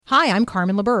Hi, I'm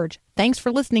Carmen LaBerge. Thanks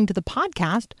for listening to the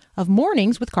podcast of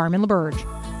Mornings with Carmen LaBerge.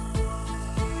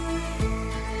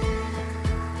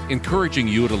 Encouraging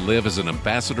you to live as an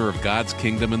ambassador of God's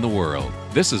kingdom in the world.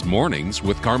 This is Mornings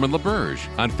with Carmen LaBerge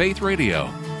on Faith Radio.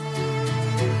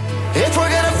 If we're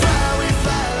gonna fly, we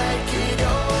fly like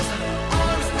eagles,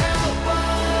 arms held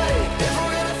wide. If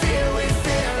we're gonna fear, we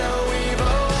fear no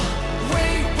evil.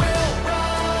 We will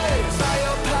rise. By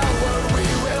your power, we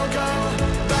will go.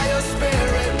 By your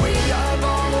spirit, we are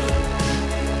bold.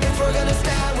 If we're gonna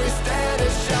stand, we stand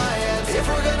as giants. If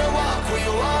we're gonna walk, we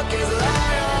walk as lions.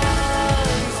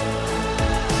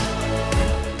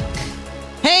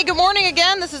 Hey, good morning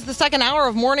again. This is the second hour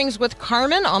of Mornings with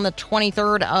Carmen on the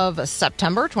 23rd of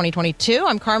September, 2022.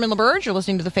 I'm Carmen LaBerge. You're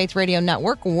listening to the Faith Radio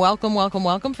Network. Welcome, welcome,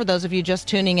 welcome for those of you just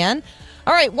tuning in.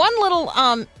 All right, one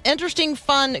little interesting,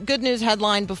 fun, good news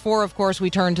headline before, of course, we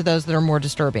turn to those that are more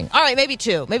disturbing. All right, maybe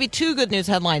two good news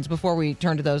headlines before we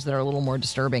turn to those that are a little more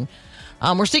disturbing.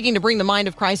 We're seeking to bring the mind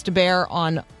of Christ to bear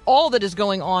on all that is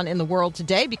going on in the world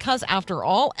today because, after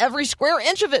all, every square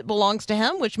inch of it belongs to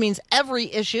Him, which means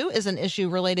every issue is an issue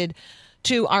related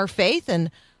to our faith.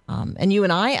 And you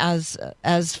and I,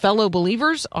 as fellow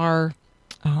believers, are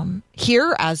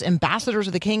here as ambassadors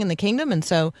of the King and the kingdom. And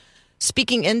so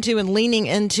speaking into and leaning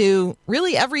into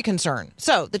really every concern.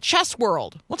 So the chess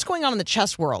world, what's going on in the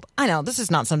chess world? I know this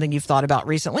is not something you've thought about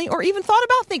recently or even thought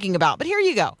about thinking about, but here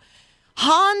you go.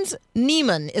 Hans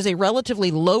Niemann is a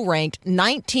relatively low-ranked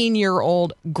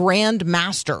 19-year-old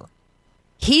grandmaster.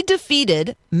 He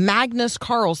defeated Magnus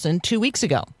Carlsen 2 weeks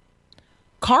ago.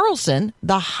 Carlsen,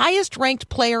 the highest-ranked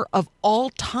player of all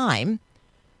time,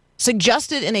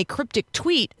 suggested in a cryptic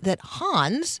tweet that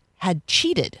Hans had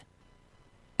cheated.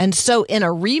 And so in a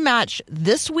rematch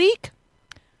this week,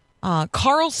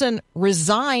 Carlsen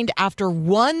resigned after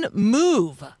one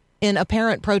move in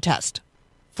apparent protest,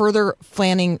 further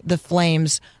fanning the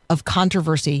flames of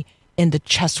controversy in the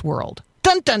chess world.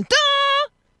 Dun, dun,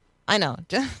 dun! I know,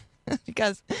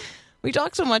 because we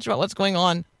talk so much about what's going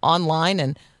on online,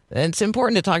 and it's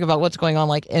important to talk about what's going on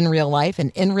like in real life.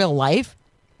 And in real life,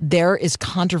 there is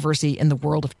controversy in the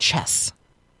world of chess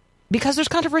because there's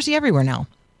controversy everywhere now.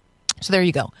 So there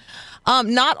you go.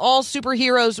 Not all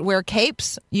superheroes wear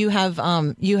capes. You have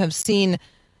seen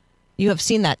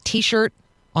that T-shirt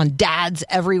on dads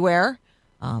everywhere.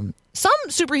 Some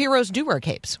superheroes do wear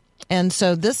capes. And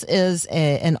so this is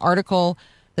an article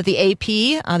that the AP,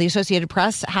 the Associated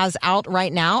Press, has out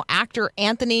right now. Actor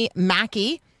Anthony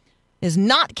Mackie is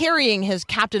not carrying his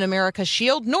Captain America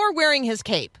shield nor wearing his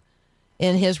cape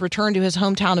in his return to his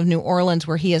hometown of New Orleans,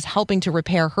 where he is helping to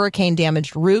repair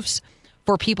hurricane-damaged roofs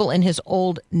for people in his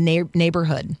old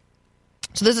neighborhood.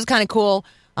 So this is kind of cool.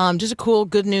 Just a cool,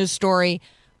 good news story.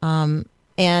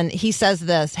 And he says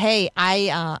this, hey,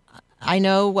 I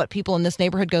know what people in this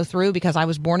neighborhood go through because I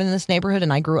was born in this neighborhood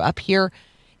and I grew up here.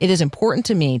 It is important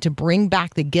to me to bring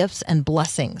back the gifts and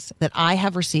blessings that I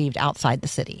have received outside the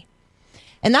city.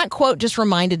 And that quote just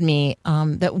reminded me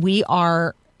that we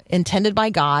are intended by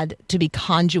God to be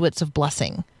conduits of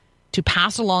blessing, to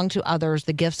pass along to others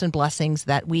the gifts and blessings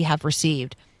that we have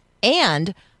received,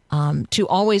 and to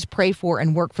always pray for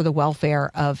and work for the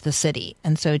welfare of the city.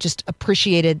 And so just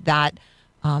appreciated that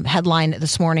headline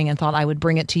this morning and thought I would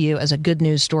bring it to you as a good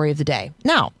news story of the day.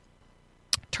 Now,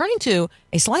 turning to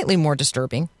a slightly more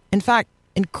disturbing, in fact,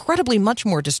 incredibly much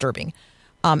more disturbing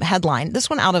headline. This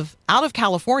one out of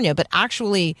California, but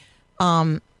actually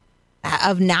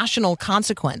of national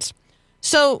consequence.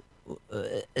 So,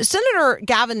 Senator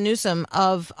Gavin Newsom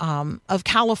of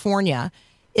California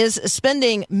is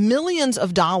spending millions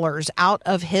of dollars out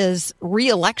of his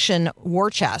reelection war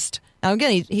chest. Now,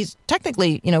 again, he's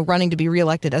technically, running to be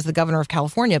reelected as the governor of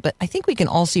California, but I think we can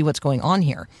all see what's going on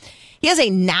here. He has a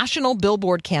national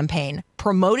billboard campaign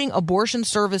promoting abortion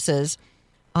services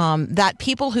that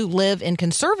people who live in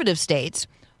conservative states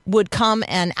would come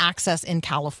and access in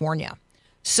California.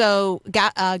 So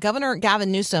Governor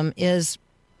Gavin Newsom is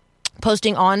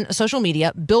posting on social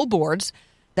media billboards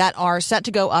that are set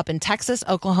to go up in Texas,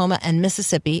 Oklahoma, and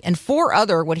Mississippi, and 4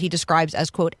 other what he describes as,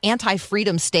 quote,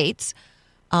 anti-freedom states.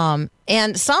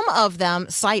 And some of them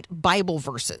cite Bible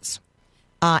verses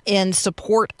in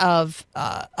support of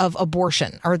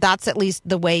abortion, or that's at least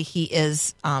the way he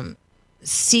is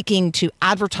seeking to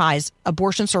advertise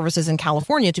abortion services in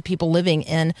California to people living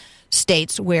in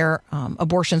states where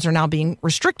abortions are now being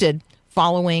restricted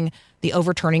following the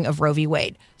overturning of Roe v.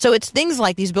 Wade. So it's things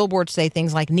like these billboards say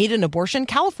things like need an abortion.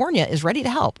 California is ready to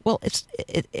help. Well,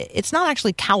 it's not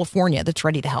actually California that's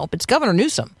ready to help. It's Governor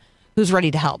Newsom who's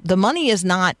ready to help. The money is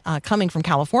not coming from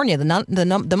California.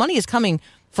 The money is coming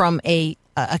from a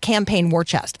campaign war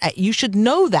chest. You should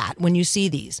know that when you see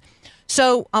these.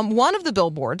 So one of the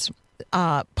billboards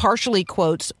partially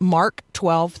quotes Mark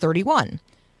 12:31.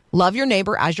 Love your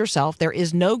neighbor as yourself. There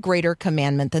is no greater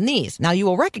commandment than these. Now, you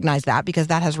will recognize that because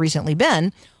that has recently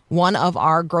been one of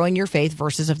our Growing Your Faith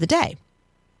verses of the day.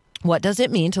 What does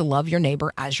it mean to love your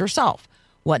neighbor as yourself?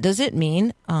 What does it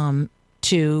mean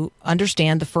to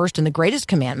understand the first and the greatest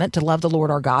commandment, to love the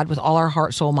Lord our God with all our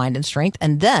heart, soul, mind, and strength,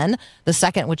 and then the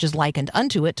second, which is likened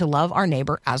unto it, to love our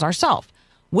neighbor as ourself?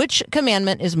 Which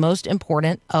commandment is most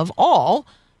important of all?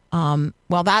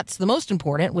 Well, that's the most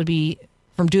important, would be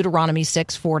from Deuteronomy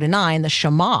 6:4-9, the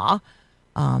Shema.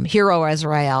 Hear, O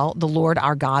Israel, the Lord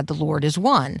our God, the Lord is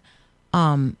one.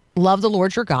 Love the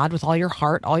Lord your God with all your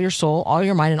heart, all your soul, all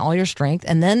your mind, and all your strength.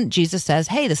 And then Jesus says,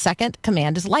 hey, the second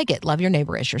command is like it. Love your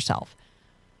neighbor as yourself.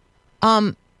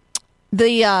 The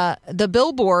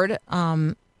billboard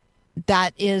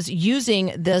that is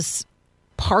using this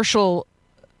partial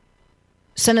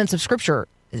sentence of Scripture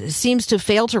seems to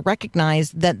fail to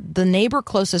recognize that the neighbor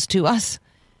closest to us,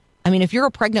 I mean, if you're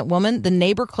a pregnant woman, the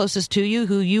neighbor closest to you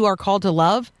who you are called to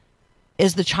love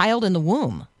is the child in the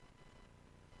womb.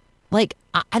 Like,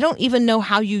 I don't even know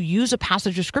how you use a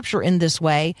passage of Scripture in this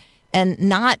way and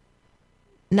not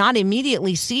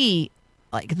immediately see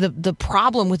like the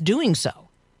problem with doing so.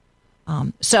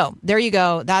 So there you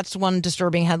go. That's one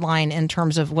disturbing headline in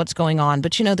terms of what's going on.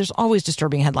 But, you know, there's always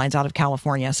disturbing headlines out of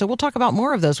California. So we'll talk about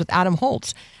more of those with Adam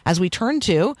Holtz as we turn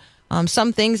to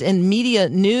some things in media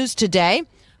news today.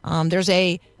 There's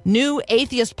a new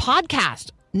atheist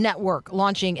podcast network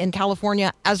launching in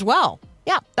California as well.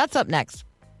 Yeah, that's up next.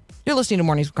 You're listening to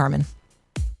Mornings with Carmen.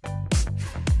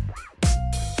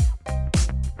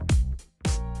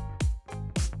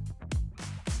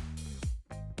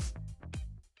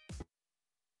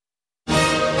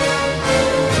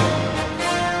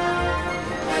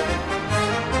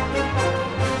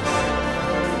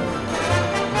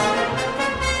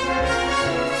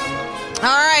 All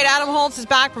right, Adam Holtz is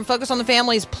back from Focus on the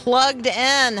Family's Plugged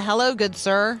In. Hello, good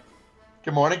sir.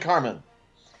 Good morning, Carmen.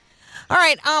 All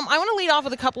right, I want to lead off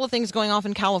with a couple of things going off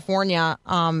in California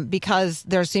because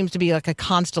there seems to be like a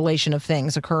constellation of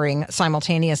things occurring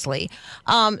simultaneously.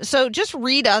 So just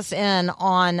read us in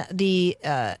on the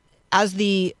as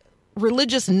the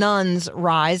religious nuns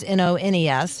rise,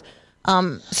 NONES,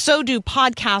 so do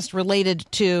podcasts related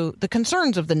to the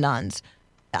concerns of the nuns.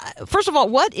 First of all,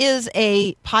 what is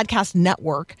a podcast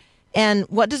network, and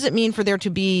what does it mean for there to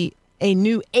be a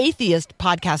new atheist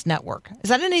podcast network? Is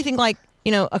that anything like,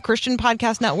 you know, a Christian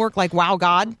podcast network like Wow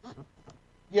God?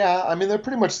 Yeah, I mean, they're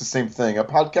pretty much the same thing. A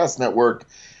podcast network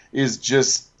is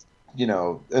just, you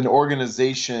know, an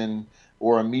organization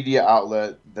or a media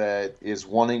outlet that is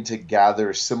wanting to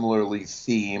gather similarly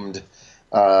themed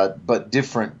but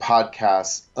different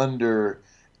podcasts under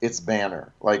its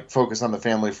banner. Like Focus on the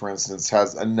Family, for instance,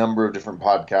 has a number of different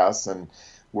podcasts, and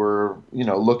we're, you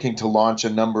know, looking to launch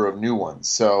a number of new ones.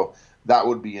 So that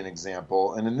would be an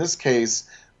example. And in this case,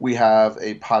 we have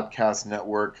a podcast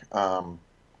network.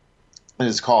 It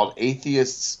is called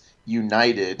Atheists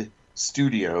United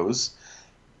Studios,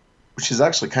 which is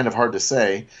actually kind of hard to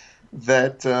say,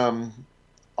 that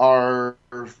are,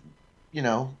 you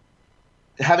know,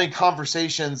 having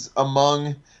conversations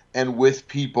among and with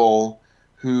people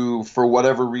who, for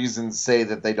whatever reason, say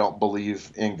that they don't believe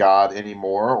in God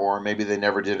anymore, or maybe they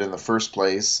never did in the first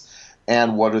place,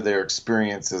 and what are their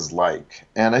experiences like.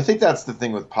 And I think that's the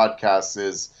thing with podcasts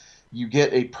is you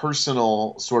get a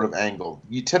personal sort of angle.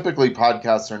 Typically,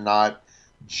 podcasts are not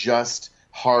just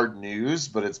hard news,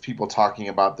 but it's people talking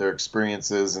about their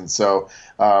experiences. And so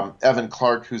Evan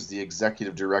Clark, who's the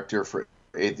executive director for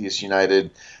Atheists United,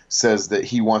 says that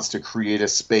he wants to create a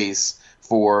space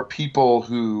for people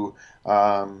who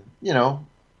you know,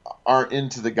 aren't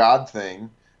into the God thing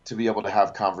to be able to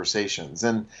have conversations.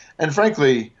 And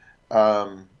frankly,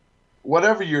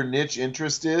 whatever your niche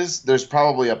interest is, there's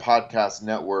probably a podcast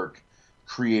network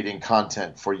creating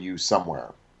content for you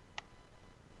somewhere.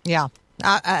 Yeah,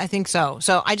 I think so.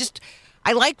 So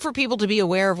I like for people to be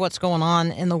aware of what's going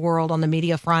on in the world on the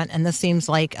media front, and this seemed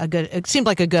like a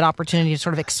good opportunity to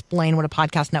sort of explain what a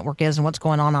podcast network is and what's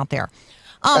going on out there.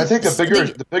 I think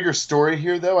the bigger story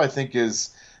here, though, I think is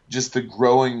just the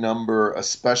growing number,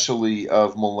 especially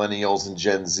of millennials and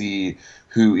Gen Z,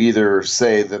 who either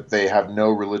say that they have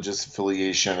no religious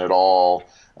affiliation at all,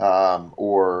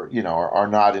 or, you know, are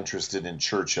not interested in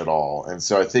church at all. And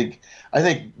so I think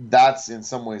that's in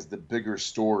some ways the bigger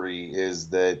story, is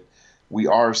that we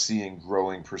are seeing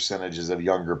growing percentages of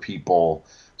younger people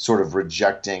sort of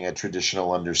rejecting a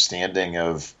traditional understanding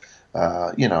of,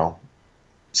 you know,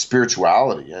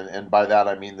 spirituality. And by that,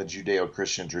 I mean the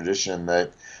Judeo-Christian tradition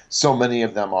that so many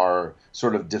of them are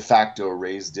sort of de facto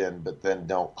raised in, but then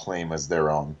don't claim as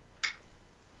their own.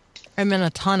 I mean, a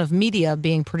ton of media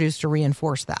being produced to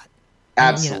reinforce that.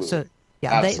 Absolutely.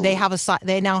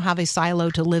 They now have a silo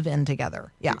to live in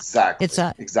together. Yeah, exactly.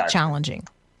 It's challenging.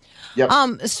 Yep.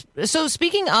 So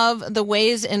speaking of the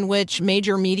ways in which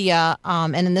major media,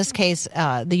 and in this case,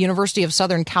 the University of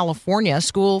Southern California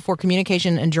School for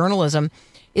Communication and Journalism,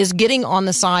 is getting on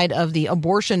the side of the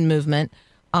abortion movement.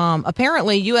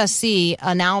 Apparently, USC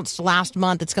announced last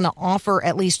month it's going to offer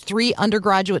at least 3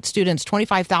 undergraduate students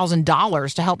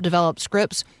 $25,000 to help develop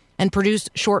scripts and produce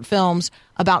short films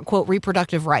about, quote,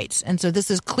 reproductive rights. And so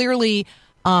this is clearly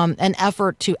an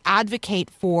effort to advocate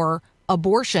for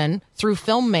abortion through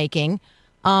filmmaking.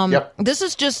 Yep. This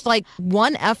is just like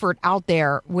one effort out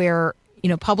there where,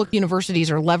 public universities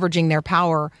are leveraging their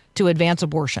power to advance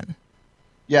abortion.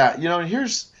 Yeah,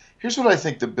 here's what I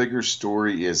think the bigger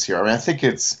story is here. I mean, I think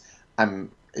it's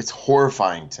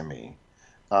horrifying to me.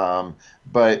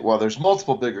 But while there's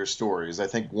multiple bigger stories, I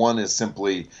think one is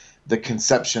simply the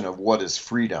conception of what is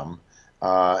freedom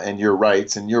and your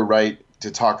rights. And you're right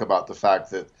to talk about the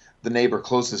fact that the neighbor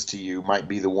closest to you might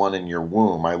be the one in your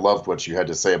womb. I loved what you had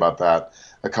to say about that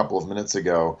a couple of minutes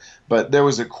ago. But there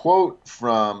was a quote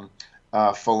from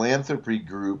a philanthropy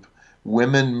group,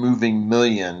 Women Moving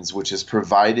Millions, which is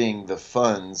providing the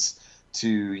funds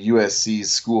to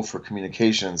USC's School for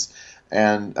Communications.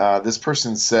 And this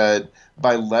person said,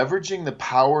 by leveraging the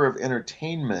power of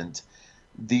entertainment,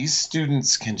 these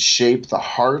students can shape the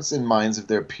hearts and minds of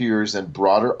their peers and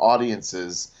broader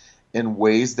audiences in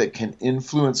ways that can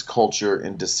influence culture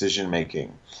and decision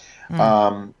making.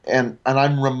 And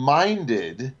I'm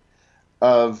reminded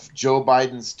of Joe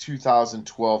Biden's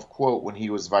 2012 quote when he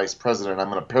was vice president. I'm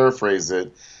going to paraphrase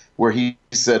it, where he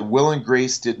said, Will and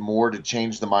Grace did more to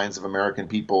change the minds of American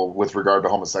people with regard to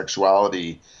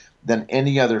homosexuality than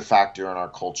any other factor in our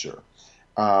culture.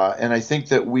 And I think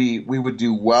that we would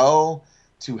do well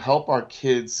to help our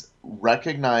kids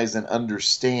recognize and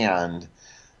understand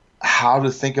how to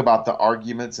think about the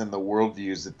arguments and the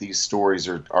worldviews that these stories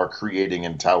are creating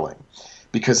and telling.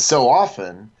 Because so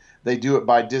often they do it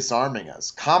by disarming us.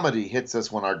 Comedy hits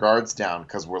us when our guard's down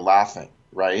because we're laughing,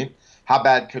 right? How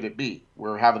bad could it be?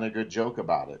 We're having a good joke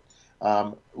about it.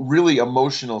 Really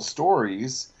emotional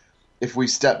stories, if we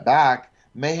step back,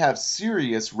 may have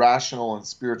serious rational and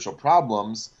spiritual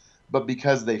problems, but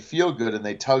because they feel good and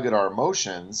they tug at our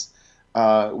emotions,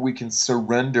 we can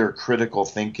surrender critical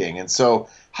thinking. And so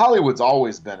Hollywood's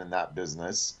always been in that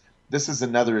business. This is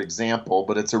another example,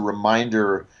 but it's a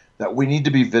reminder that we need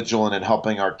to be vigilant in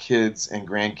helping our kids and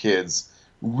grandkids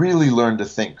really learn to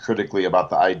think critically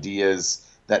about the ideas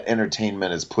that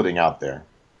entertainment is putting out there.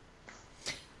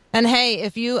 And hey,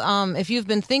 if you've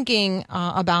been thinking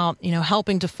about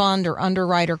helping to fund or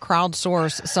underwrite or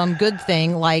crowdsource some good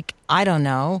thing like, I don't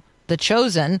know, The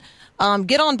Chosen,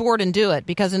 get on board and do it,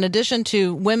 because in addition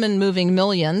to Women Moving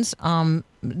Millions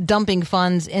dumping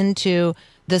funds into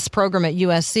this program at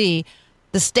USC,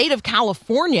 the state of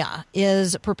California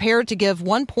is prepared to give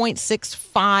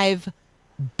 $1.65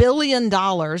 billion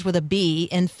with a B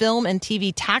in film and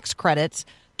TV tax credits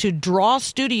to draw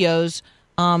studios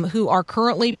who are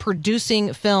currently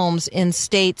producing films in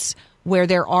states where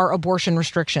there are abortion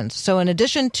restrictions. So in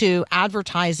addition to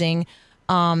advertising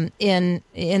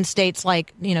in states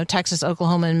like Texas,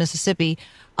 Oklahoma, and Mississippi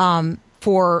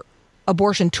for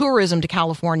abortion tourism to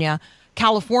California,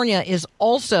 California is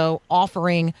also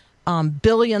offering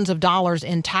billions of dollars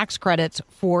in tax credits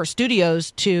for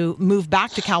studios to move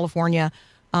back to California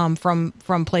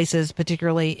from places,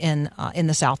 particularly in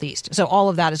the Southeast. So all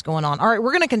of that is going on. All right,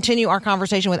 we're going to continue our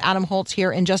conversation with Adam Holz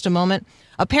here in just a moment.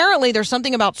 Apparently, there's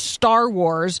something about Star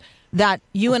Wars that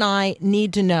you and I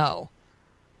need to know.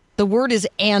 The word is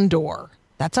Andor.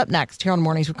 That's up next here on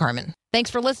Mornings with Carmen. Thanks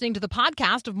for listening to the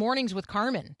podcast of Mornings with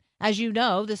Carmen. As you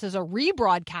know, this is a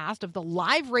rebroadcast of the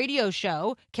live radio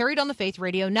show carried on the Faith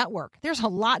Radio Network. There's a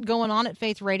lot going on at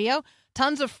Faith Radio.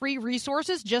 Tons of free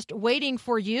resources just waiting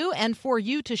for you and for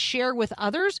you to share with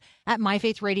others at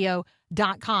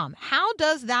myfaithradio.com. How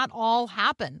does that all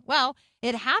happen? Well,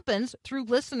 it happens through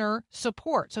listener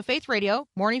support. So Faith Radio,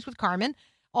 Mornings with Carmen,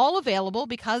 all available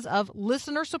because of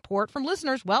listener support from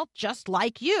listeners, well, just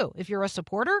like you. If you're a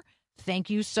supporter, thank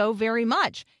you so very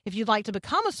much. If you'd like to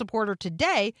become a supporter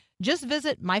today, just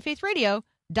visit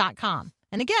myfaithradio.com.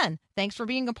 And again, thanks for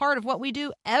being a part of what we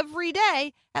do every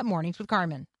day at Mornings with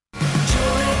Carmen.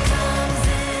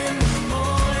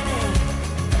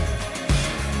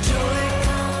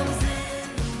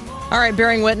 All right,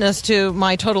 bearing witness to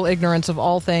my total ignorance of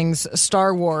all things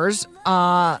Star Wars,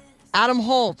 Adam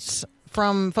Holtz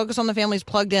from Focus on the Family's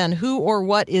Plugged In. Who or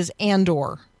what is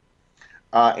Andor?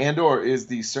 Andor is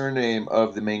the surname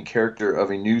of the main character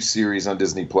of a new series on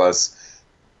Disney Plus.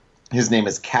 His name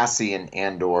is Cassian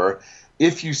Andor.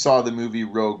 If you saw the movie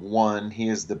Rogue One, he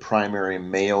is the primary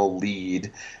male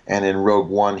lead, and in Rogue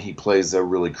One, he plays a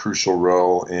really crucial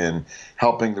role in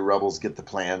helping the rebels get the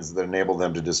plans that enable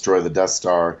them to destroy the Death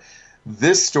Star.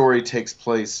 This story takes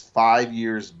place 5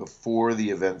 years before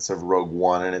the events of Rogue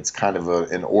One, and it's kind of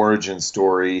an origin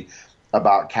story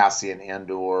about Cassian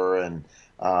Andor and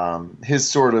his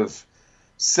sort of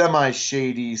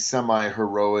semi-shady,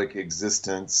 semi-heroic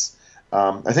existence.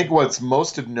 I think what's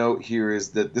most of note here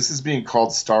is that this is being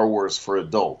called Star Wars for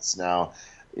adults. Now,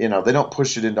 they don't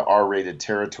push it into R-rated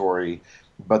territory,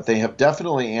 but they have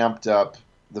definitely amped up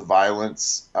the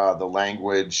violence, the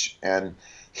language, and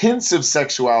hints of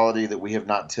sexuality that we have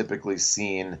not typically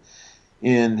seen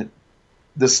in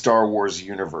the Star Wars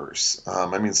universe.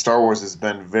 Star Wars has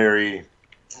been very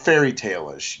fairy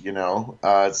tale-ish,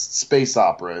 it's space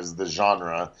opera is the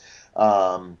genre.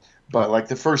 But like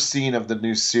the first scene of the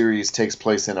new series takes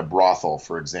place in a brothel,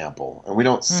 for example, and we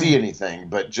don't see anything,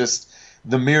 but just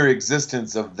the mere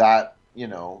existence of that,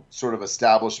 sort of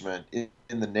establishment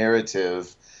in the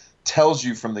narrative tells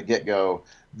you from the get-go,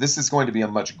 this is going to be a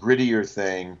much grittier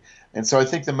thing. And so I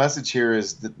think the message here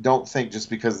is that don't think just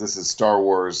because this is Star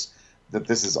Wars that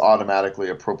this is automatically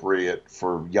appropriate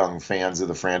for young fans of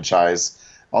the franchise.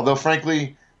 Although,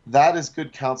 frankly, that is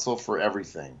good counsel for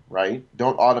everything, right?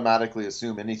 Don't automatically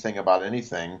assume anything about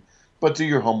anything, but do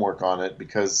your homework on it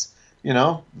because,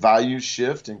 values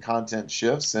shift and content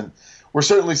shifts. And we're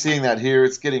certainly seeing that here.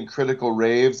 It's getting critical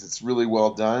raves. It's really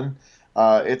well done.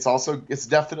 It's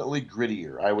definitely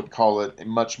grittier. I would call it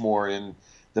much more in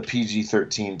the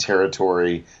PG-13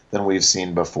 territory than we've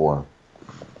seen before.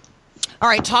 All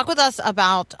right, talk with us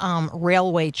about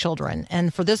Railway Children.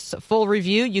 And for this full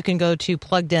review, you can go to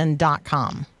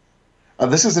pluggedin.com.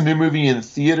 This is a new movie in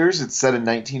theaters. It's set in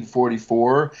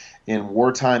 1944 in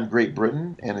wartime Great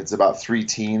Britain, and it's about three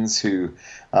teens who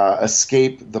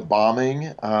escape the bombing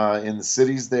in the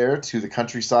cities there to the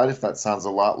countryside. If that sounds a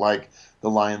lot like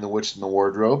The Lion, the Witch, and the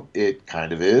Wardrobe, it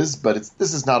kind of is, but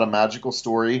this is not a magical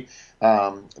story.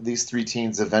 These three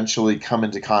teens eventually come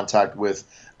into contact with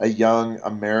a young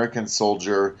American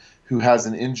soldier who has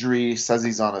an injury, says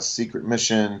he's on a secret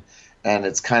mission, and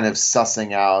it's kind of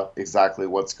sussing out exactly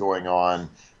what's going on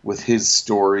with his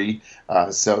story.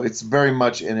 So it's very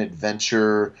much an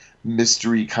adventure,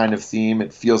 mystery kind of theme.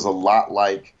 It feels a lot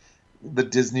like the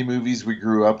Disney movies we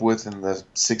grew up with in the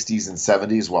 60s and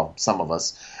 70s. Well, some of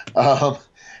us.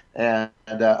 And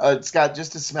it's got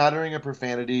just a smattering of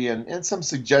profanity and some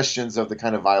suggestions of the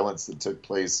kind of violence that took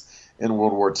place in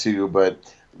World War II, but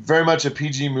very much a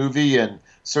PG movie, and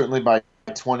certainly by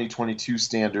 2022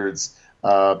 standards,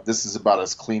 this is about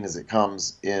as clean as it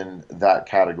comes in that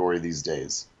category these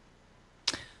days.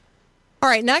 All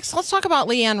right, next, let's talk about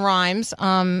LeAnn Rimes.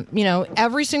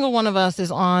 Every single one of us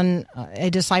is on a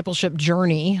discipleship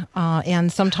journey, and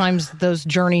sometimes those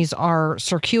journeys are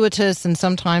circuitous, and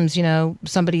sometimes,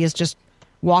 somebody is just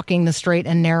walking the straight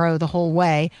and narrow the whole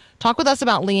way. Talk with us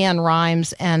about LeAnn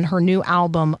Rimes and her new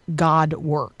album, God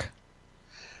Work.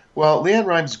 Well, LeAnn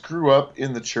Rimes grew up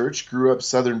in the church, grew up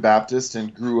Southern Baptist,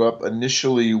 and grew up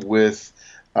initially with,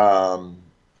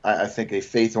 I think, a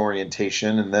faith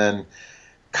orientation, and then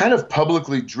kind of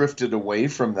publicly drifted away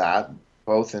from that,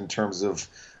 both in terms of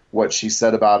what she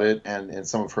said about it and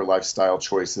some of her lifestyle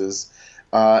choices.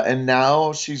 And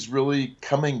now she's really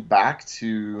coming back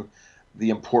to the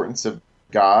importance of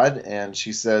God. And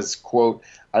she says, quote,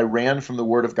 "I ran from the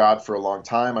Word of God for a long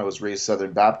time. I was raised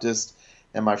Southern Baptist,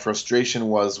 and my frustration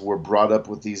was we're brought up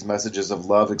with these messages of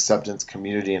love, acceptance,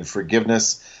 community, and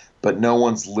forgiveness, but no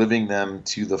one's living them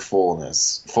to the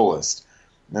fullest.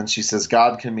 And then she says,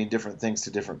 God can mean different things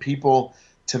to different people.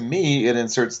 To me, it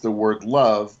inserts the word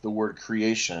love, the word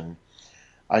creation.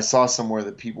 I saw somewhere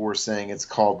that people were saying it's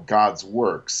called God's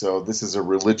Work. So this is a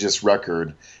religious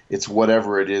record. It's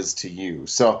whatever it is to you."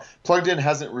 So Plugged In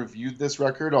hasn't reviewed this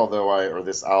record, or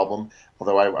this album,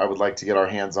 although I would like to get our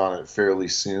hands on it fairly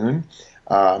soon.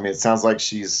 It sounds like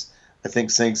she's, I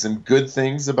think, saying some good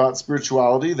things about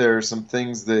spirituality. There are some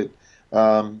things that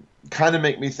kind of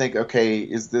make me think, okay,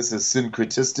 is this a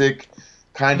syncretistic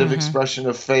kind of expression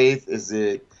of faith? Is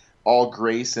it all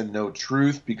grace and no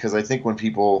truth? Because I think when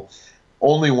people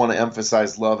only want to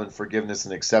emphasize love and forgiveness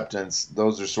and acceptance,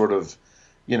 those are sort of,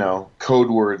 code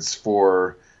words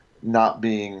for not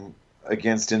being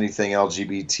against anything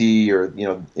LGBT or,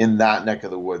 in that neck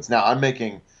of the woods. Now, I'm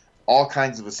making all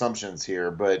kinds of assumptions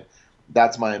here, but,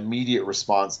 that's my immediate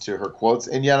response to her quotes.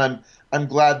 And yet I'm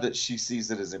glad that she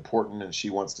sees it as important and she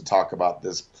wants to talk about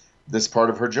this part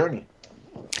of her journey.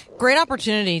 Great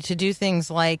opportunity to do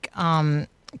things like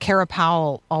Kara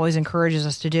Powell always encourages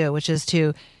us to do, which is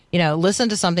to, listen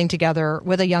to something together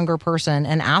with a younger person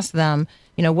and ask them,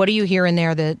 what do you hear in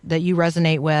there that you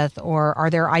resonate with, or are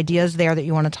there ideas there that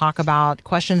you want to talk about,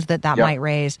 questions that Yep. might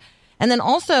raise? And then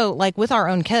also, like with our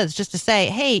own kids, just to say,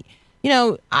 hey,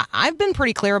 I've been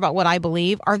pretty clear about what I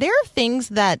believe. Are there things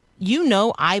that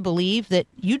I believe that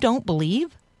you don't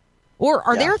believe? Or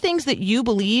are there things that you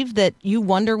believe that you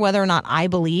wonder whether or not I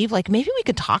believe? Like, maybe we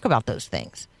could talk about those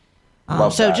things.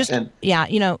 Love So that. just, And-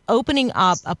 opening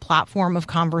up a platform of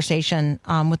conversation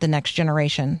with the next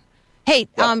generation. Hey,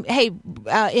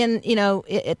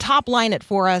 top line it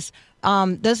for us.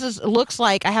 This looks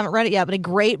like, I haven't read it yet, but a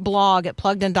great blog at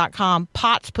pluggedin.com,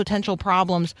 POTS Potential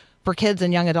Problems for Kids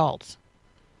and Young Adults.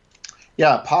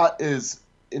 Yeah, pot is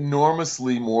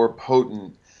enormously more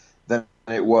potent than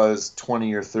it was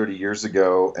 20 or 30 years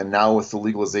ago. And now with the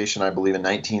legalization, I believe, in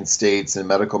 19 states and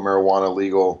medical marijuana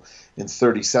legal in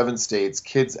 37 states,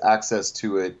 kids' access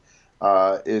to it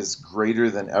is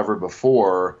greater than ever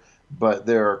before. But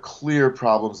there are clear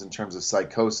problems in terms of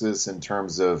psychosis, in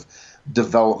terms of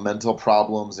developmental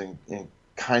problems, and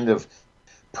kind of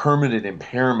permanent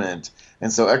impairment.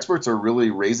 And so experts are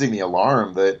really raising the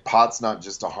alarm that pot's not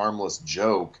just a harmless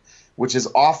joke, which is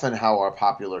often how our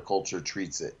popular culture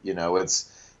treats it. It's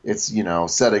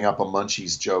setting up a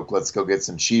Munchies joke, let's go get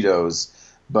some Cheetos.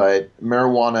 But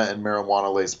marijuana and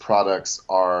marijuana-laced products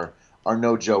are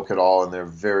no joke at all, and they're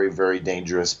very, very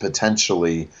dangerous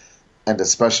potentially, and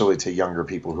especially to younger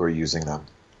people who are using them.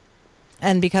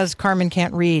 And because Carmen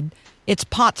can't read, it's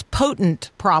POTS potent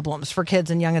problems for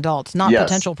kids and young adults, not Yes.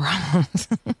 potential problems.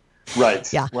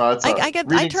 Right. Yeah. Well,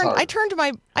 I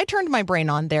turned my brain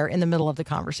on there in the middle of the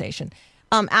conversation.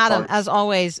 Adam, as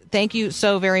always, thank you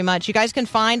so very much. You guys can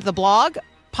find the blog,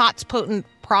 POTS Potent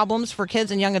Problems for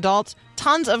Kids and Young Adults.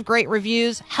 Tons of great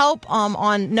reviews, help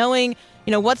on knowing,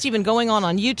 what's even going on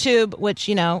YouTube, which,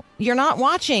 you're not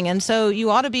watching. And so you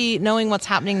ought to be knowing what's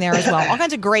happening there as well. All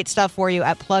kinds of great stuff for you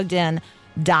at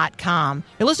pluggedin.com.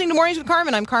 You're listening to Mornings with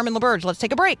Carmen. I'm Carmen LaBerge. Let's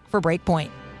take a break for Breakpoint.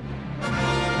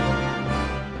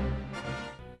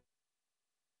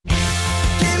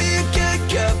 Give me a good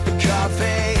cup of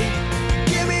coffee.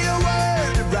 Give me a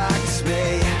word that rocks me.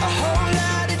 A whole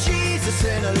lot of Jesus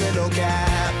and a little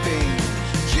caffeine.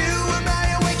 You are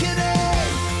my awakening.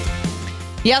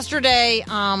 Yesterday,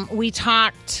 we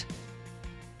talked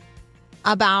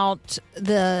about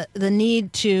the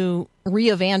need to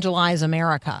re-evangelize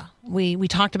America. We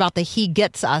talked about the He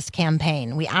Gets Us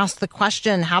campaign. We asked the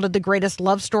question, how did the greatest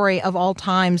love story of all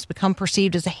times become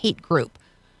perceived as a hate group?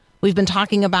 We've been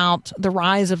talking about the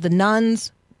rise of the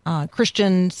nuns,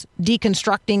 Christians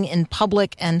deconstructing in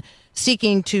public and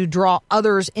seeking to draw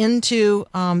others into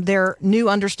their new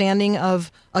understanding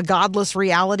of a godless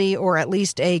reality, or at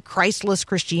least a Christless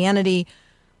Christianity.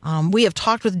 We have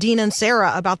talked with Dean and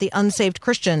Sarah about the unsaved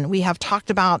Christian. We have talked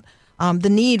about the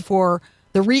need for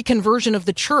the reconversion of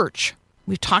the church.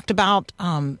 We've talked about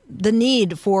the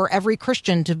need for every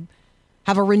Christian to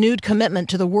have a renewed commitment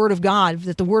to the Word of God,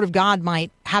 that the Word of God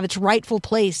might have its rightful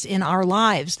place in our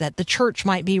lives, that the church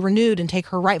might be renewed and take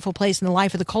her rightful place in the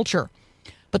life of the culture.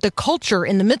 But the culture,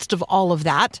 in the midst of all of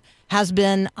that, has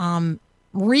been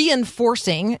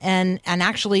reinforcing and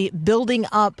actually building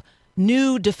up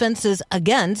new defenses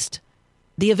against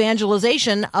the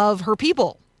evangelization of her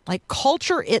people. Like,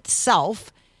 culture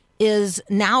itself is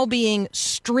now being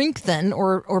strengthened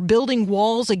or building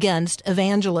walls against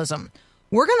evangelism.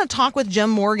 We're going to talk with Jim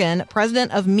Morgan,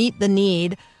 president of Meet the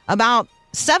Need, about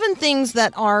 7 things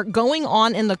that are going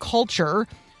on in the culture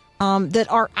that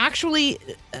are actually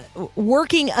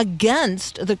working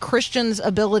against the Christian's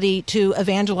ability to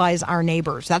evangelize our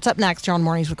neighbors. That's up next here on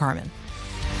Mornings with Carmen.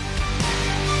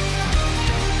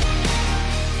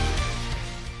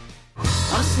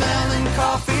 I'm smelling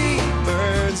coffee,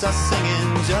 birds are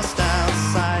singing just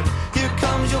outside. Here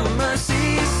comes your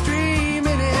mercy,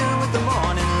 streaming in with the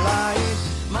morning light.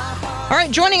 My heart. All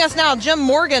right, joining us now, Jim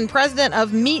Morgan, president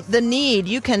of Meet the Need.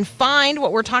 You can find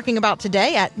what we're talking about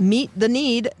today at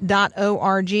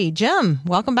meettheneed.org. Jim,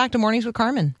 welcome back to Mornings with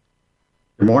Carmen.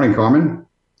 Good morning, Carmen.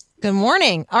 Good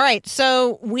morning. All right,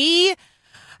 so we,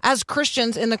 as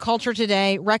Christians in the culture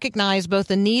today, recognize both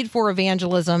the need for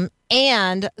evangelism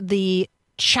and the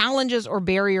challenges or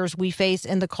barriers we face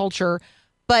in the culture.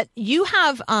 But you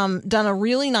have done a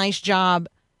really nice job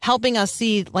helping us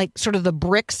see, like, sort of the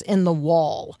bricks in the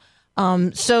wall.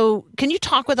 So can you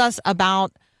talk with us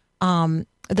about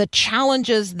the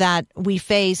challenges that we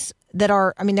face that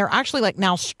are, I mean, they're actually like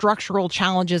now structural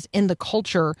challenges in the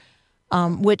culture,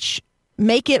 which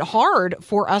make it hard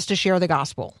for us to share the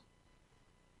gospel.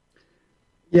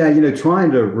 Yeah,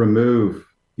 trying to remove,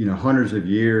 hundreds of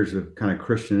years of kind of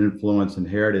Christian influence and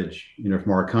heritage,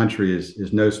 from our country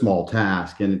is no small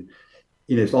task. And,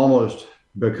 it's almost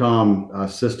become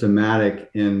systematic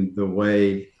in the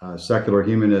way secular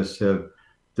humanists have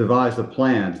devised a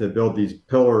plan to build these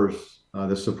pillars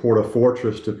that support a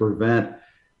fortress to prevent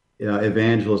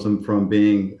evangelism from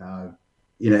being,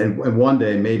 and one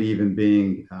day maybe even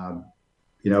being,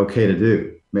 okay to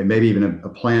do, maybe even a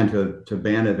plan to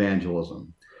ban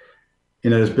evangelism.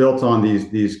 It's built on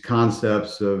these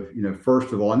concepts of,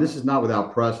 first of all, and this is not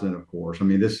without precedent, of course. I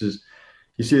mean,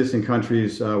 you see this in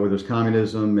countries where there's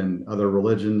communism and other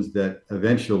religions that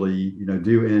eventually,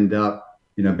 do end up,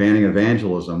 banning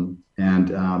evangelism.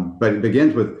 But it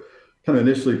begins with kind of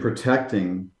initially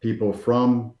protecting people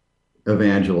from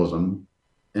evangelism,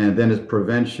 and then it's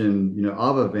prevention,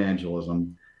 of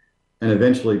evangelism, and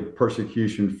eventually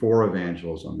persecution for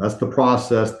evangelism. That's the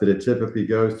process that it typically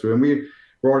goes through. And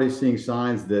we're already seeing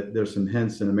signs that there's some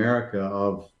hints in America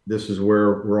of this is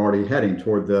where we're already heading,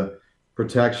 toward the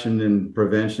protection and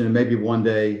prevention, and maybe one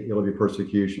day it'll be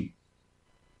persecution.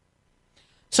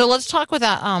 So let's talk with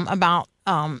that about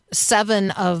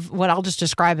 7 of what I'll just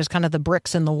describe as kind of the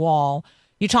bricks in the wall.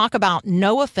 You talk about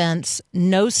no offense,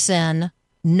 no sin,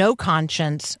 no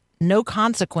conscience, no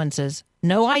consequences,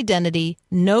 no identity,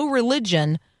 no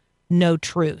religion, no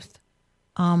truth.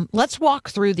 Let's walk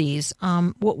through these.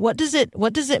 What does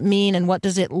it mean, and what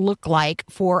does it look like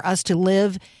for us to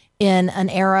live in an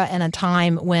era and a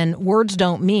time when words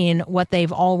don't mean what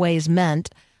they've always meant?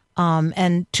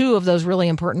 And 2 of those really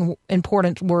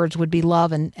important words would be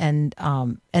love and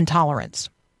tolerance.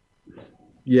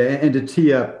 Yeah, and to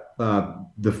tee up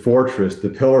the fortress, the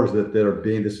pillars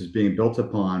this is being built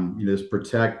upon, this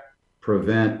protect,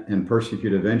 prevent, and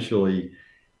persecute eventually.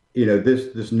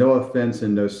 This no offense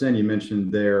and no sin you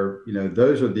mentioned there,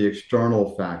 those are the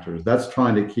external factors. That's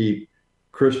trying to keep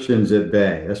Christians at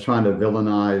bay. That's trying to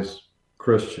villainize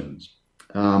Christians,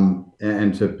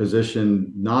 and to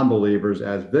position non-believers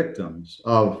as victims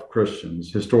of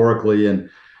Christians historically and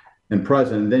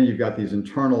present. And then you've got these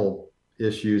internal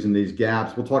issues and these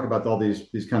gaps. We'll talk about all these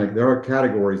there are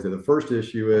categories there. The first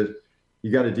issue is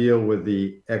you got to deal with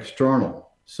the external.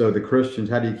 So the Christians,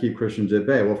 how do you keep Christians at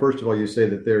bay? Well, first of all, you say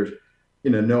that there's,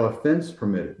 no offense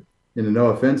permitted. No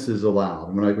offense is allowed.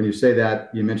 And when you say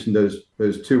that, you mentioned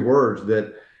those 2 words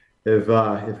that have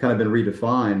kind of been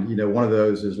redefined. One of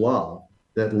those is love.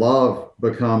 That love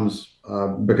becomes,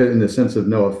 because in the sense of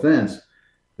no offense,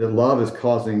 that love is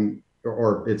causing,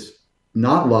 or it's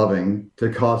not loving to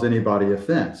cause anybody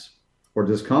offense or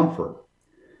discomfort.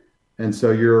 And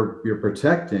so you're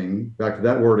protecting, back to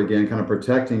that word again, kind of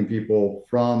protecting people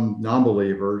from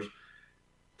non-believers,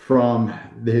 from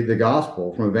the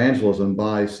gospel, from evangelism,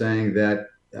 by saying that,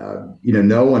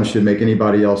 no one should make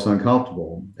anybody else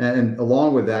uncomfortable. And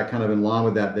along with that, kind of in line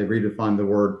with that, they redefined the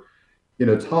word,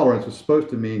 tolerance was supposed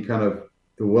to mean kind of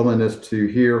the willingness to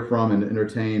hear from and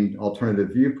entertain alternative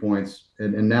viewpoints.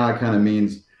 And now it kind of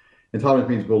means, intolerance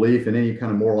means belief in any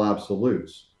kind of moral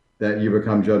absolutes, that you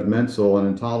become judgmental and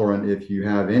intolerant if you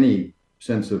have any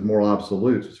sense of moral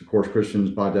absolutes, which of course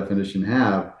Christians by definition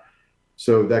have.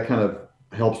 So that kind of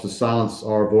helps to silence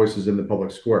our voices in the public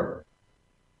square.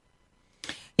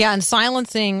 Yeah, and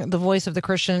silencing the voice of the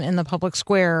Christian in the public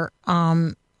square,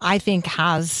 I think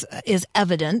is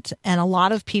evident, and a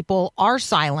lot of people are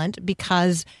silent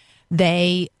because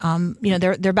they,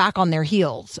 they're back on their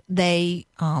heels. They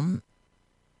don't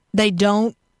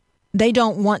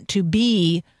want to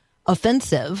be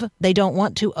offensive. They don't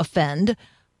want to offend,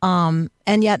 and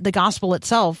yet the gospel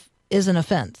itself is an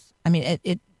offense. I mean,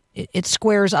 it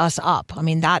squares us up. I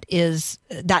mean, that is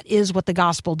what the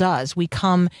gospel does. We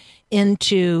come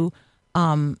into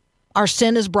our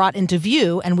sin is brought into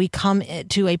view, and we come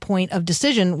to a point of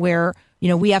decision where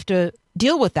we have to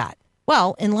deal with that.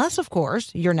 Well, unless, of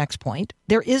course, your next point,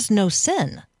 there is no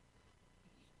sin.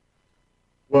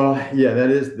 Well, yeah, that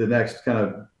is the next kind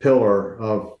of pillar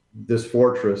of this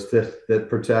fortress that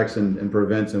protects and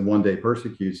prevents and one day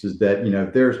persecutes, is that,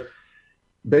 if there's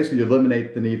basically, you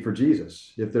eliminate the need for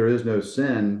Jesus. If there is no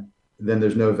sin, then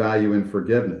there's no value in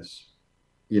forgiveness.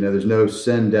 There's no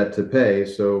sin debt to pay.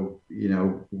 So,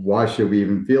 why should we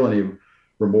even feel any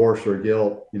remorse or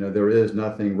guilt? There is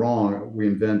nothing wrong. We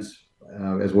invent,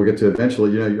 as we'll get to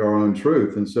eventually, our own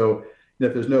truth. And so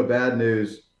if there's no bad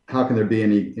news, how can there be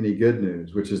any good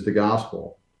news, which is the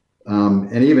gospel?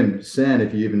 And even sin,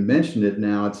 if you even mention it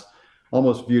now, it's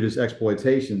almost viewed as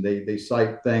exploitation. They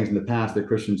cite things in the past that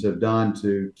Christians have done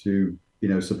to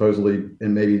supposedly,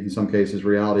 and maybe in some cases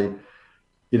reality,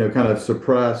 kind of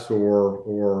suppress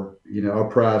or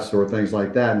oppress or things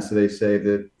like that. And so they say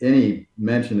that any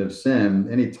mention of sin,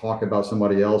 any talk about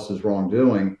somebody else's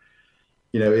wrongdoing,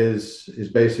 is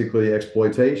basically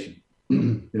exploitation,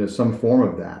 some form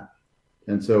of that.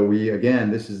 And so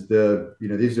this is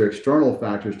these are external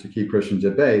factors to keep Christians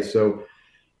at bay. So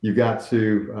you've got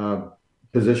to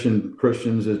position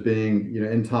Christians as being,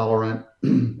 intolerant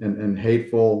and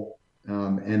hateful.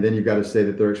 And then you've got to say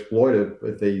that they're exploitive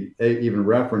if they even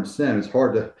reference sin. It's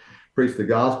hard to preach the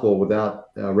gospel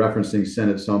without referencing sin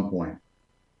at some point.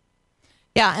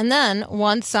 Yeah, and then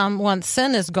once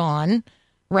sin is gone,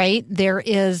 right, there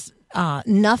is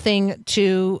nothing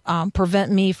to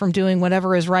prevent me from doing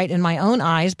whatever is right in my own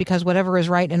eyes, because whatever is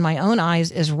right in my own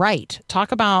eyes is right.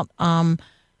 Talk about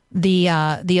the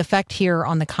effect here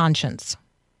on the conscience.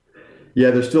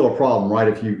 Yeah, there's still a problem, right?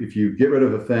 If you get rid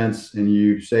of offense and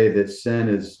you say that sin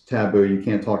is taboo, you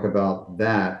can't talk about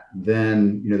that,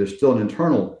 then there's still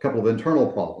a couple of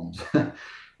internal problems.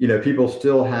 People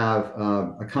still have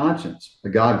a conscience, a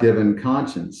God-given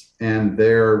conscience, and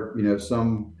they're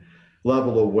some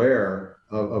level aware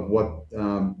of what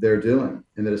they're doing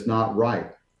and that it's not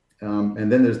right. And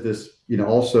then there's this,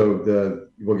 also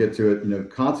we'll get to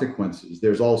it, consequences.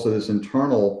 There's also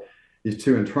these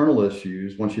two internal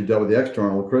issues. Once you've dealt with the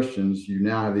external Christians, you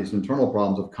now have these internal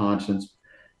problems of conscience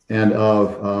and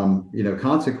of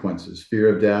consequences,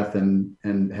 fear of death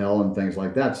and hell and things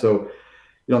like that. So,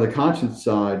 on the conscience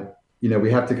side,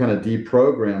 we have to kind of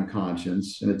deprogram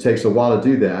conscience, and it takes a while to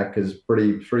do that because it's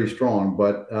pretty strong.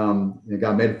 But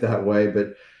God made it that way.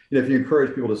 But if you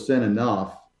encourage people to sin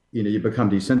enough, you become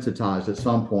desensitized at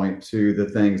some point to the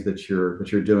things that you're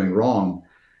doing wrong.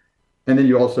 And then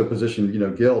you also position,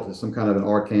 guilt as some kind of an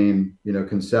arcane,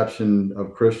 conception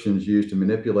of Christians used to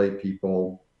manipulate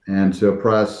people and to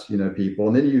oppress, people.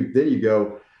 And then you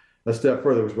go a step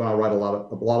further, which what I write a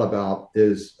lot about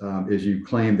is you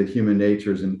claim that human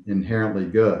nature is inherently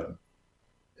good,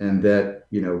 and that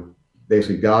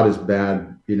basically God is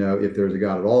bad, if there's a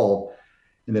God at all,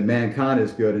 and that mankind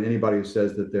is good, and anybody who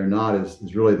says that they're not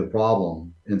is really the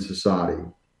problem in society.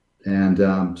 And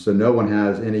so no one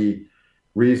has any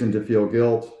reason to feel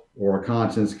guilt or a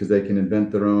conscience because they can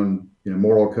invent their own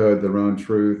moral code, their own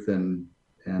truth, and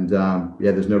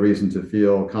there's no reason to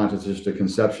feel conscience. It's just a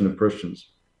conception of Christians.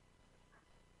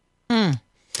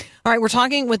 All right, we're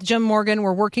talking with Jim Morgan.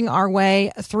 We're working our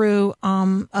way through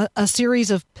a series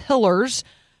of pillars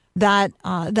that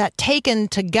taken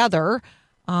together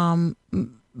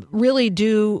really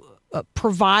do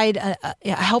provide a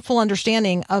helpful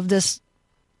understanding of this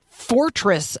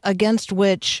fortress against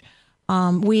which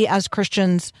we as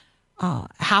Christians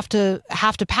have to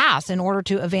pass in order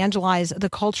to evangelize the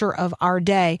culture of our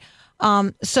day.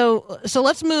 So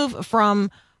let's move from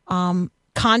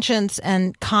conscience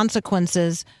and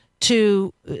consequences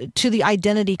to the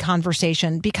identity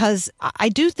conversation, because I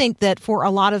do think that for a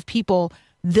lot of people,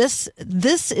 this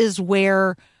is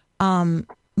where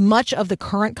much of the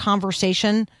current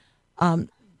conversation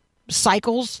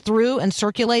cycles through and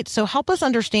circulates. So help us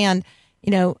understand,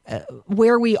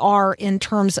 where we are in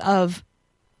terms of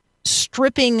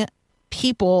stripping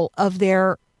people of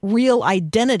their real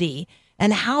identity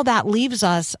and how that leaves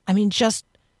us.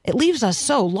 It leaves us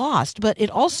so lost, but it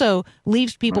also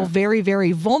leaves people very,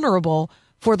 very vulnerable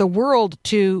for the world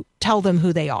to tell them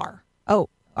who they are. Oh,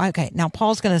 okay. Now,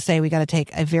 Paul's going to say we got to take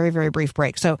a very, very brief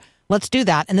break. So let's do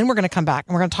that. And then we're going to come back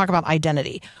and we're going to talk about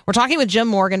identity. We're talking with Jim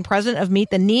Morgan, president of Meet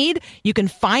the Need. You can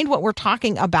find what we're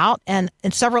talking about and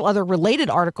several other related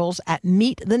articles at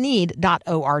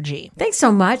meettheneed.org. Thanks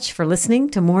so much for listening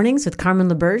to Mornings with Carmen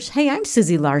LaBerge. Hey, I'm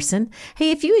Susie Larson.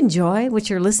 Hey, if you enjoy what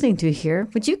you're listening to here,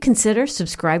 would you consider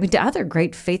subscribing to other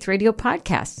great Faith Radio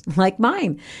podcasts like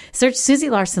mine? Search Susie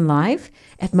Larson Live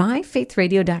at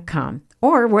myfaithradio.com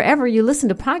or wherever you listen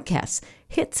to podcasts.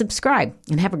 Hit subscribe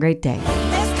and have a great day.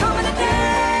 There's coming a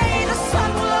day, the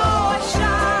sun will always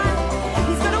shine.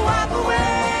 He's gonna wipe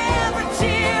away every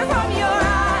tear from your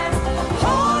eyes.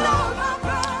 Hold on, my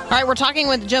brother. All right, we're talking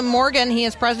with Jim Morgan. He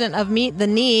is president of Meet the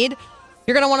Need.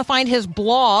 You're going to want to find his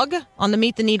blog on the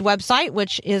Meet the Need website,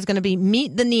 which is going to be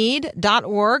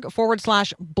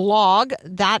meettheneed.org/blog.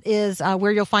 That is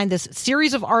where you'll find this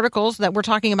series of articles that we're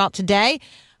talking about today.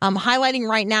 Highlighting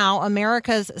right now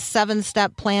America's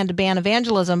 7-step plan to ban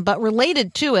evangelism, but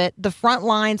related to it, the front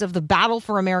lines of the battle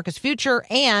for America's future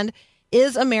and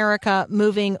is America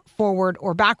moving forward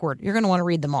or backward? You're going to want to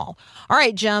read them all. All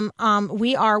right, Jim,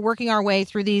 we are working our way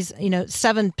through these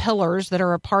 7 pillars that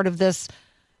are a part of this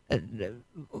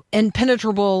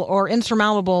impenetrable or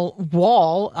insurmountable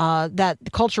wall that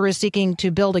culture is seeking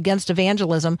to build against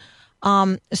evangelism.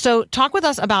 So talk with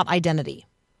us about identity.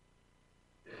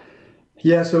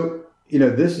 Yeah, so,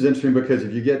 this is interesting because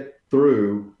if you get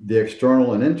through the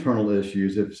external and internal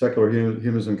issues, if secular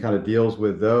humanism kind of deals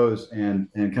with those and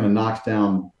kind of knocks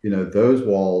down, those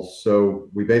walls, so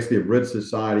we basically have rid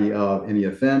society of any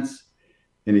offense,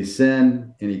 any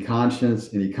sin, any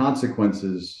conscience, any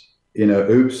consequences,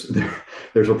 oops,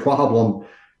 there's a problem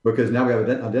because now we have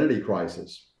an identity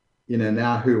crisis.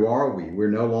 Now who are we?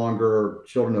 We're no longer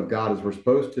children of God as we're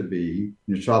supposed to be,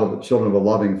 children of a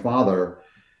loving Father.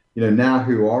 Now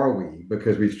who are we?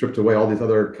 Because we stripped away all these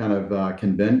other kind of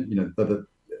the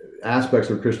aspects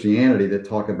of Christianity that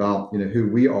talk about, who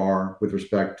we are with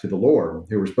respect to the Lord,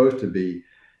 who we're supposed to be,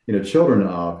 children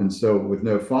of. And so with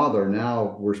no father,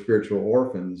 now we're spiritual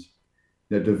orphans,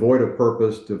 devoid of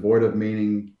purpose, devoid of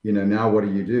meaning. Now what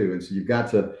do you do? And so you've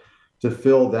got to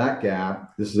fill that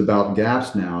gap. This is about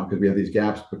gaps now because we have these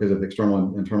gaps because of external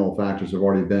and internal factors have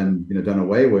already been, done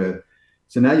away with.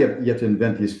 So now you have to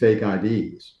invent these fake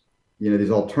IDs.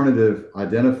 These alternative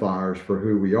identifiers for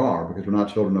who we are because we're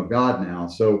not children of God now.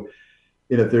 So,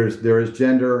 there is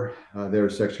gender,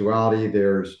 there's sexuality,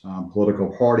 there's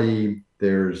political party,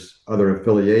 there's other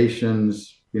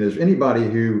affiliations. There's anybody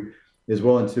who is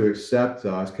willing to accept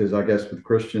us because I guess with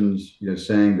Christians,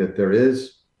 saying that there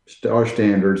are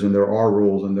standards and there are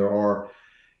rules and there are,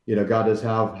 God does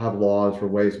have laws for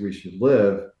ways we should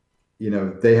live.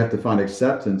 They have to find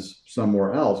acceptance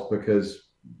somewhere else because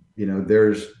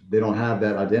they don't have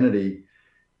that identity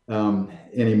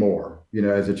anymore,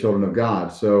 as a children of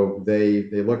God. So they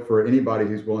look for anybody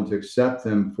who's willing to accept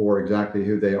them for exactly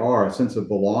who they are, a sense of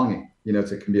belonging.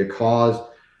 It can be a cause,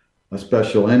 a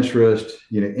special interest,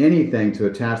 anything to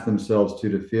attach themselves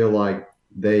to feel like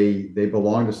they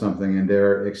belong to something and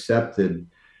they're accepted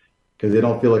because they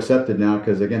don't feel accepted now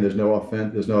because, again, there's no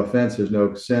offense, there's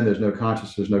no sin, there's no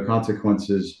conscience, there's no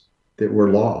consequences, that we're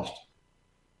lost.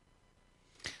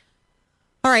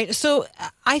 All right. So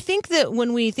I think that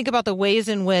when we think about the ways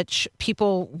in which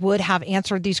people would have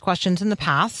answered these questions in the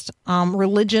past,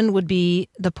 religion would be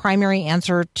the primary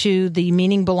answer to the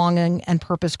meaning, belonging, and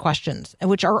purpose questions,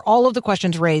 which are all of the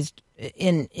questions raised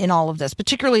in all of this,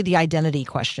 particularly the identity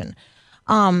question.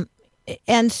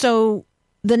 And so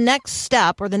the next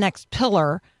step or the next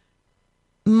pillar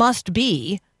must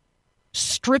be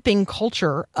stripping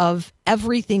culture of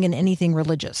everything and anything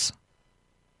religious.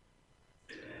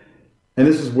 And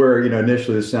this is where,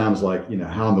 initially this sounds like,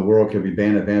 how in the world can we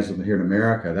ban evangelism here in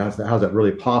America? How's that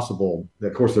really possible?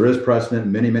 Of course, there is precedent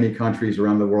in many, many countries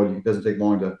around the world. It doesn't take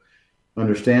long to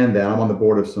understand that. I'm on the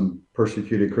board of some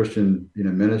persecuted Christian,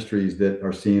 ministries that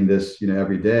are seeing this,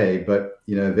 every day. But,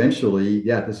 eventually,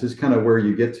 this is kind of where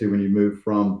you get to when you move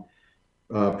from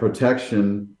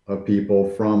protection of people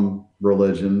from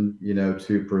religion,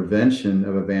 to prevention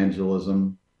of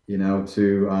evangelism,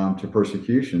 to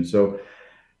persecution. So,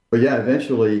 but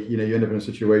eventually, you end up in a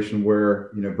situation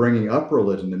where, bringing up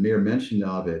religion, the mere mention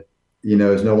of it,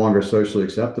 is no longer socially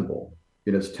acceptable.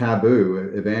 It's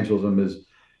taboo. Evangelism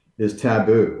is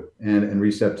taboo, and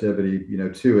receptivity,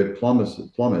 to it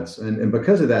plummets. And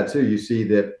because of that too, you see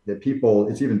that people,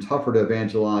 it's even tougher to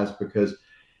evangelize because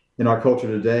in our culture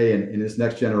today and in this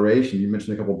next generation, you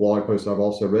mentioned a couple of blog posts I've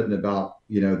also written about,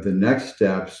 the next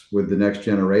steps with the next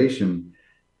generation.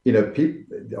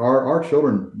 Our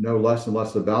children know less and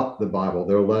less about the Bible.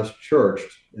 They're less churched.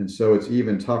 And so it's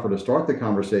even tougher to start the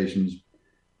conversations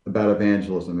about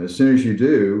evangelism. As soon as you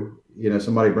do,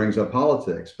 somebody brings up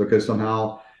politics because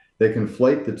somehow they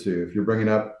conflate the two. If you're bringing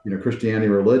up, Christianity,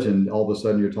 religion, all of a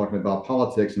sudden you're talking about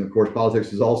politics. And of course,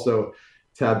 politics is also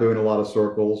taboo in a lot of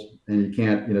circles and you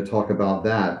can't, talk about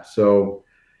that. So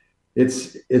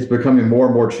it's becoming more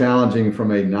and more challenging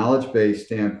from a knowledge-based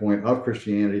standpoint of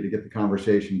Christianity to get the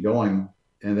conversation going.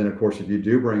 And then, of course, if you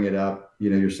do bring it up,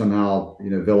 you're somehow,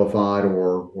 vilified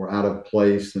or out of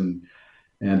place and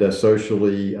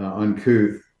socially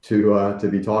uncouth to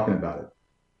be talking about it.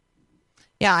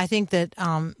 Yeah, I think that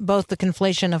both the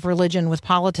conflation of religion with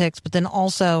politics, but then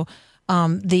also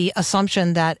the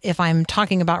assumption that if I'm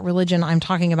talking about religion, I'm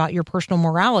talking about your personal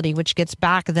morality, which gets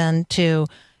back then to,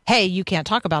 hey, you can't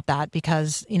talk about that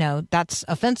because, that's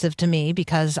offensive to me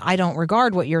because I don't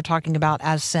regard what you're talking about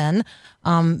as sin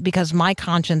because my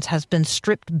conscience has been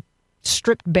stripped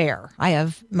bare. I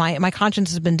have my conscience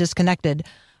has been disconnected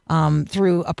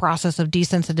through a process of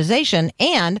desensitization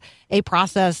and a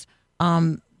process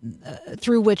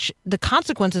through which the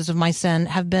consequences of my sin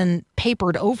have been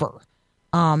papered over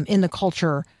in the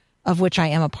culture of which I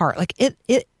am a part. Like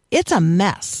it's a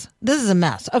mess. This is a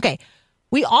mess. Okay.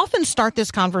 We often start this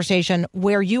conversation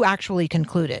where you actually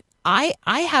conclude it. I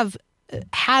have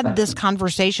had this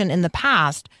conversation in the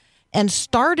past, and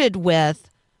started with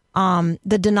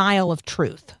the denial of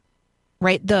truth,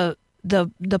 right? The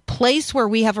place where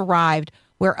we have arrived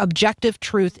where objective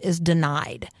truth is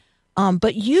denied.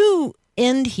 But you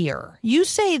end here. You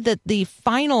say that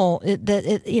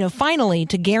finally,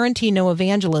 to guarantee no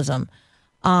evangelism,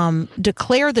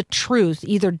 declare the truth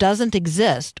either doesn't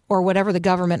exist or whatever the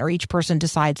government or each person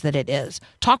decides that it is.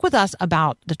 Talk with us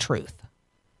about the truth.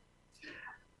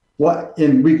 Well,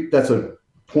 that's a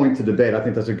point to debate. I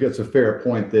think that's a fair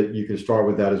point that you can start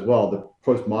with that as well. The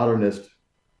postmodernist,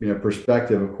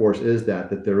 perspective, of course, is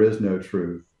that there is no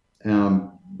truth.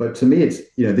 But to me, it's,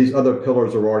 these other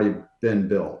pillars have already been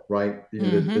built, right? The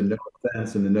no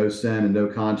offense and the no sin and no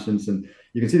conscience. And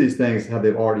you can see these things, how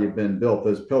they've already been built,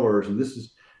 those pillars. And this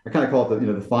is, I kind of call it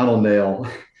the final nail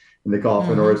in the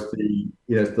coffin, or it's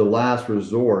it's the last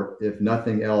resort. If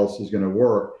nothing else is going to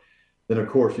work, then of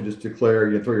course you just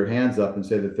declare, throw your hands up and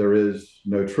say that there is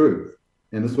no truth.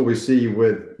 And this is what we see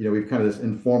with, we've kind of this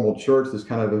informal church that's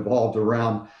kind of evolved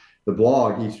around the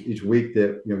blog each week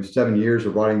that, 7 years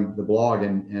of writing the blog.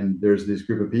 And there's this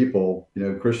group of people,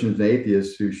 Christians and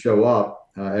atheists, who show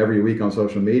up every week on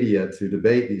social media to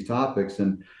debate these topics.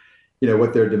 And,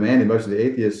 what they're demanding, most of the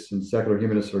atheists and secular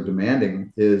humanists are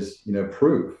demanding is,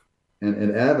 proof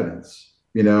and evidence,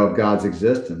 of God's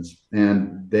existence.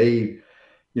 And they,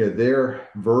 their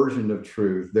version of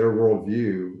truth, their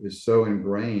worldview is so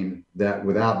ingrained that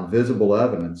without visible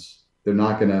evidence, they're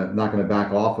not gonna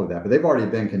back off of that. But they've already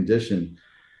been conditioned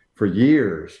for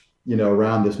years,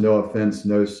 around this no offense,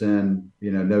 no sin,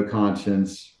 no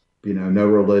conscience, no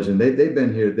religion. They've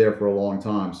been there for a long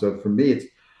time. So for me,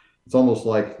 it's almost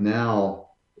like now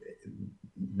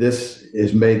this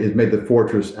is made the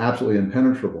fortress absolutely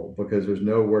impenetrable, because there's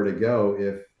nowhere to go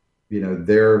if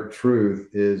their truth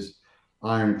is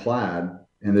ironclad.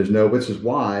 And which is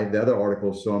why the other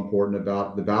article is so important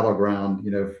about the battleground,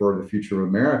 for the future of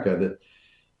America, that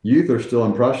youth are still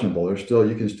impressionable.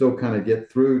 You can still kind of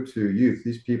get through to youth.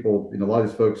 These people, a lot of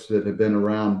these folks that have been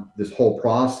around this whole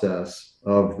process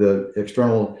of the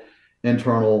external,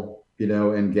 internal,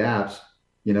 and gaps,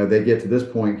 they get to this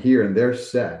point here and they're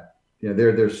set.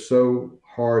 They're so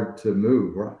hard to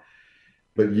move, right?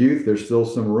 But youth, there's still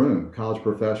some room. College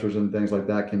professors and things like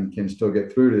that can still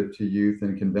get through to youth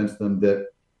and convince them that,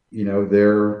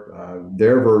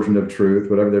 their version of truth,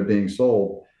 whatever they're being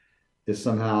sold, is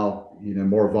somehow,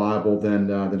 more viable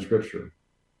than Scripture.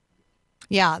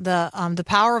 Yeah, the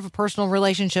power of a personal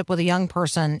relationship with a young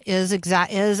person is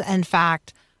in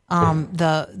fact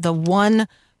the one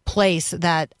place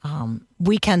that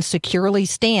we can securely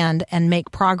stand and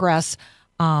make progress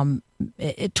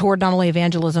toward not only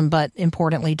evangelism, but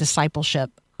importantly,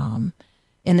 discipleship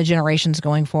in the generations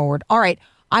going forward. All right.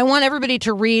 I want everybody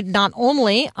to read not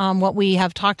only what we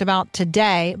have talked about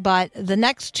today, but the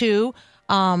next two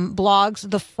blogs,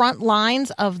 The Front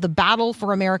Lines of the Battle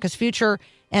for America's Future,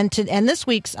 and this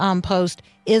week's post,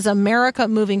 Is America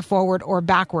Moving Forward or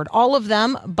Backward? All of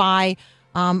them by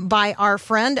our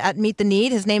friend at Meet the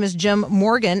Need. His name is Jim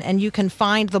Morgan, and you can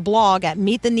find the blog at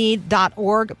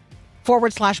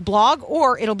meettheneed.org/blog,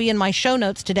 or it'll be in my show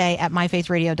notes today at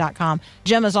myfaithradio.com.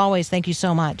 Jim, as always, thank you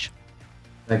so much.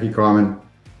 Thank you, Carmen.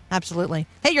 Absolutely.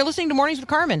 Hey, you're listening to Mornings with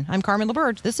Carmen. I'm Carmen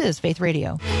LaBerge. This is Faith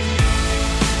Radio.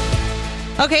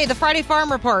 Okay, the Friday Farm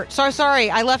Report.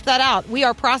 Sorry, I left that out. We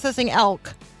are processing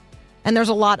elk, and there's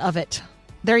a lot of it.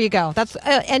 There you go. That's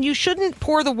and you shouldn't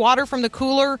pour the water from the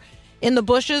cooler in the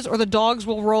bushes or the dogs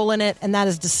will roll in it, and that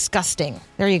is disgusting.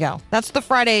 There you go. That's the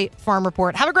Friday Farm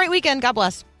Report. Have a great weekend. God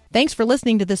bless. Thanks for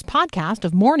listening to this podcast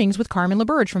of Mornings with Carmen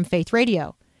LaBerge from Faith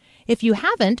Radio. If you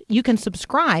haven't, you can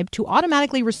subscribe to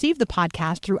automatically receive the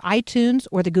podcast through iTunes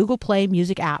or the Google Play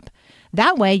Music app.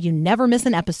 That way, you never miss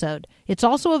an episode. It's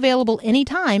also available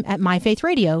anytime at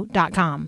myfaithradio.com.